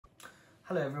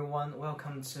Hello everyone,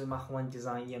 welcome to Mahwan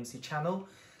Design EMC channel.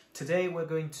 Today we're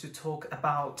going to talk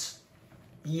about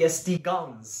ESD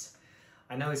guns.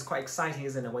 I know it's quite exciting,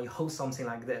 isn't it, when you host something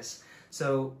like this.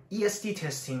 So ESD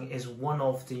testing is one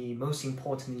of the most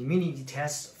important immunity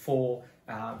tests for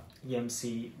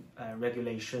EMC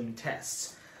regulation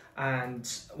tests.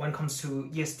 And when it comes to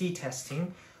ESD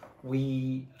testing,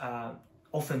 we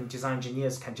often design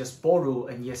engineers can just borrow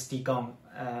an ESD gun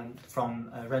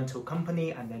from a rental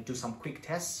company and then do some quick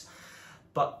tests.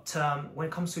 But when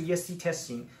it comes to ESD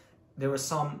testing, there are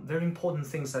some very important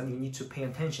things that you need to pay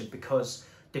attention, because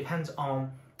depends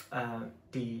on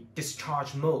the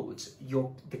discharge mode,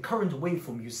 the current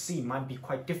waveform you see might be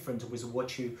quite different with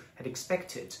what you had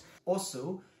expected.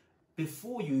 Also,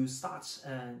 before you start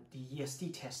the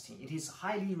ESD testing, it is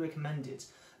highly recommended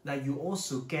that you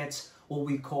also get what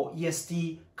we call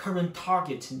ESD current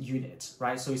target unit,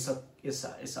 right? So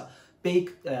it's a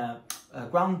big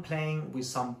ground plane with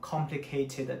some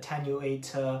complicated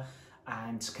attenuator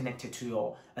and connected to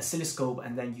your oscilloscope,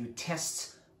 and then you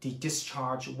test the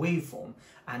discharge waveform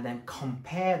and then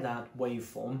compare that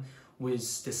waveform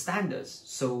with the standards.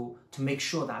 So to make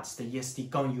sure that the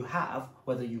ESD gun you have,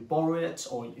 whether you borrow it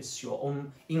or it's your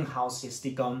own in-house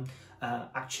ESD gun,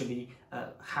 actually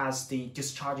has the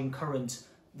discharging current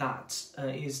that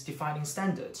is defining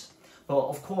standard. But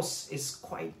of course, it's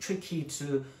quite tricky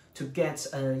to get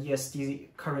an ESD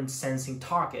current sensing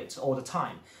target all the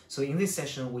time. So in this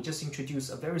session, we just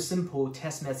introduce a very simple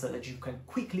test method that you can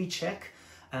quickly check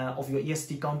of your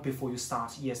ESD gun before you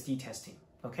start ESD testing,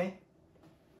 okay?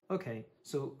 Okay,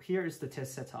 so here is the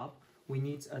test setup. We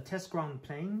need a test ground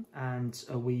plane, and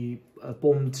we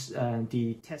bombed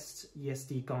the test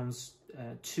ESD guns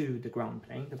to the ground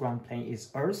plane. The ground plane is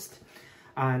earthed,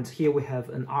 and here we have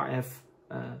an RF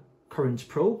current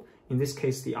probe. In this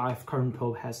case, the RF current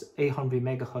probe has 800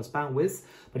 megahertz bandwidth,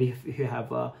 but if you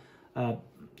have a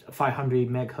 500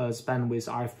 megahertz bandwidth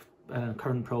RF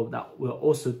current probe, that will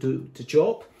also do the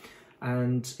job.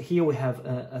 And here we have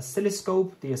an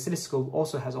oscilloscope. The oscilloscope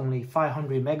also has only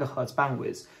 500 megahertz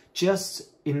bandwidth, just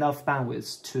enough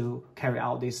bandwidth to carry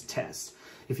out this test.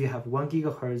 If you have 1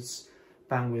 gigahertz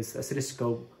bandwidth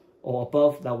oscilloscope or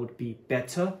above, that would be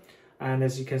better. And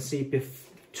as you can see,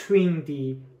 between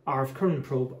the RF current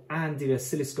probe and the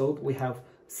oscilloscope, we have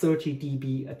 30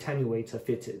 dB attenuator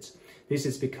fitted. This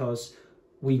is because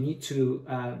we need to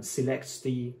select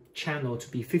the channel to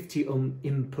be 50 ohm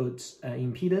input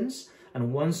impedance.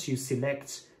 And once you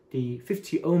select the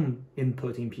 50 ohm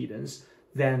input impedance,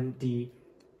 then the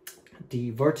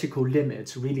vertical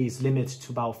limit really is limited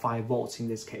to about 5 volts in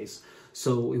this case.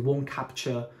 So it won't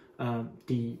capture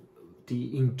the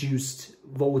induced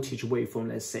voltage waveform,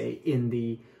 let's say, in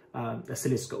the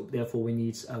oscilloscope. Therefore, we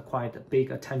need quite a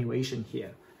big attenuation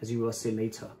here, as you will see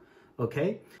later.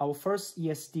 Okay, our first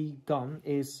ESD gun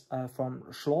is from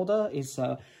Schroeder. It's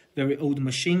a very old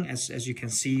machine. As you can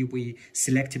see, we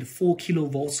selected 4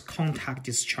 kilovolts contact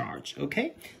discharge.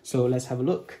 Okay, so let's have a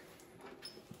look.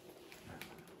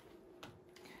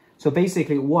 So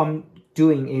basically, what I'm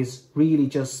doing is really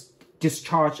just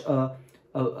discharge a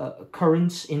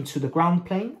current into the ground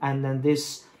plane, and then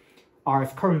this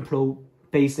RF current probe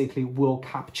basically will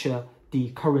capture the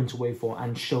current waveform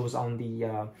and shows on the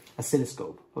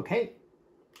oscilloscope. Okay,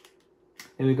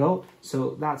 there we go.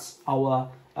 So that's our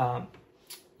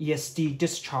ESD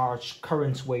discharge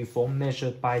current waveform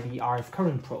measured by the RF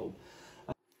current probe.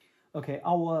 Okay,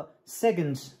 our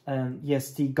second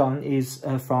ESD gun is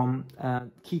from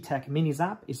Keytech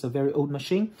MiniZap. It's a very old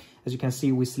machine. As you can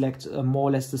see, we select more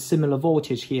or less the similar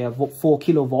voltage here, 4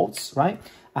 kilovolts, right?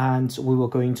 And we were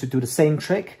going to do the same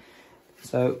trick.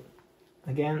 So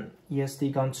again,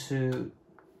 ESD gun to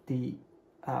the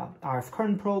RF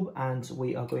current probe, and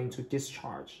we are going to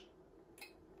discharge.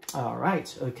 All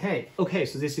right, okay. Okay,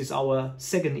 so this is our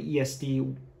second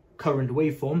ESD current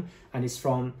waveform, and it's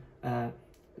from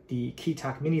the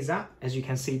Keytech MiniZap. As you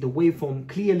can see, the waveform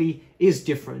clearly is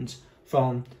different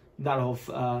from that of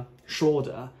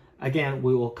Schroeder. Again,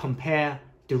 we will compare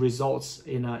the results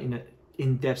in an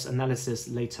in-depth analysis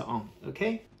later on,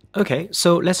 okay? Okay,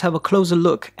 so let's have a closer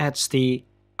look at the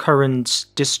current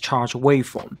discharge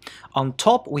waveform. On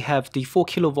top, we have the 4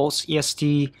 kilovolts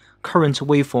ESD current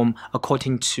waveform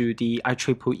according to the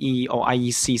IEEE or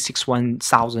IEC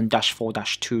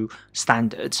 61000-4-2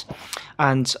 standards.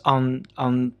 And on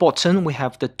bottom, we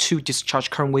have the 2 discharge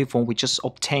current waveform we just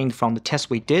obtained from the test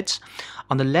we did.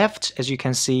 On the left, as you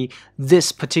can see,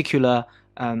 this particular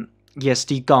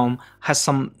ESD gun has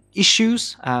some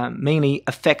issues, mainly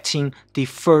affecting the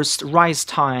first rise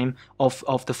time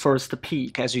of the first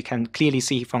peak, as you can clearly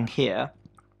see from here.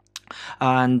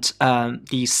 And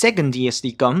the second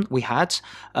ESD gun we had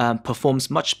performs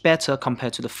much better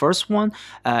compared to the first one.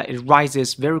 It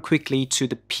rises very quickly to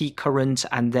the peak current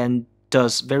and then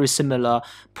does very similar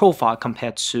profile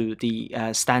compared to the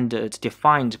standard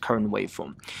defined current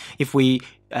waveform. If we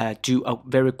do a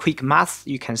very quick math,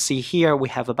 you can see here we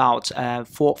have about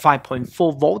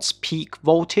 5.4 volts peak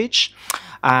voltage,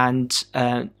 and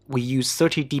we use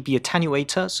 30 dB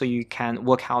attenuator, so you can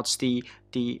work out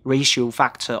the ratio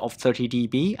factor of 30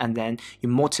 dB, and then you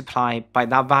multiply by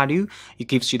that value, it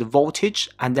gives you the voltage.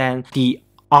 And then the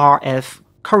RF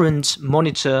current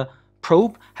monitor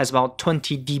probe has about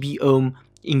 20 dB ohm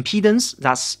impedance,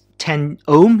 that's 10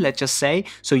 ohm, let's just say.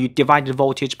 So you divide the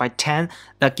voltage by 10,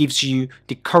 that gives you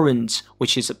the current,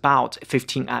 which is about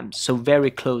 15 amps, so very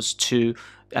close to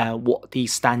what the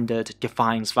standard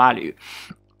defines value.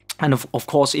 And of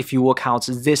course, if you work out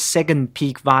this second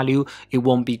peak value, it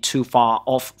won't be too far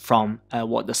off from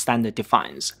what the standard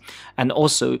defines. And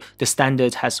also, the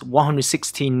standard has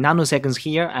 116 nanoseconds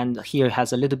here, and here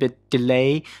has a little bit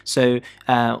delay. So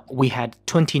we had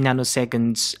 20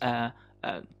 nanoseconds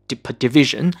per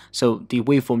division. So the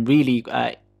waveform really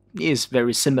is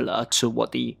very similar to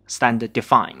what the standard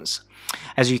defines.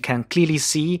 As you can clearly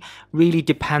see, really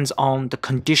depends on the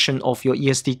condition of your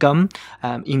ESD gun.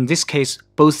 In this case,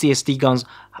 both ESD guns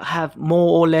have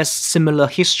more or less similar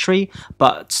history,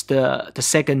 but the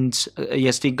second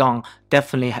ESD gun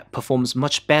definitely performs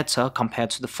much better compared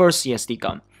to the first ESD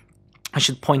gun. I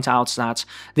should point out that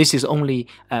this is only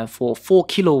for 4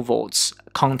 kilovolts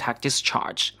contact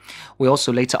discharge. We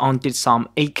also later on did some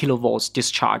 8 kilovolts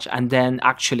discharge, and then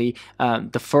actually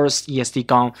the first ESD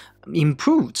gun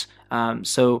improved.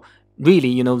 So really,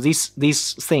 you know, this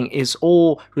thing is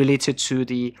all related to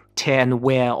the tear and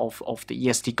wear of the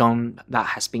ESD gun that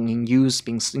has been in use,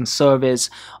 been in service.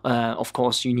 Of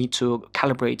course, you need to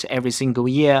calibrate every single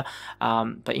year.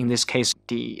 But in this case,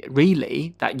 the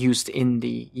relay that used in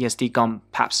the ESD gun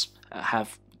perhaps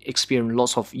have experienced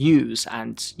lots of use,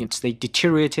 and they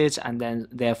deteriorated, and then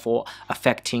therefore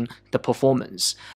affecting the performance.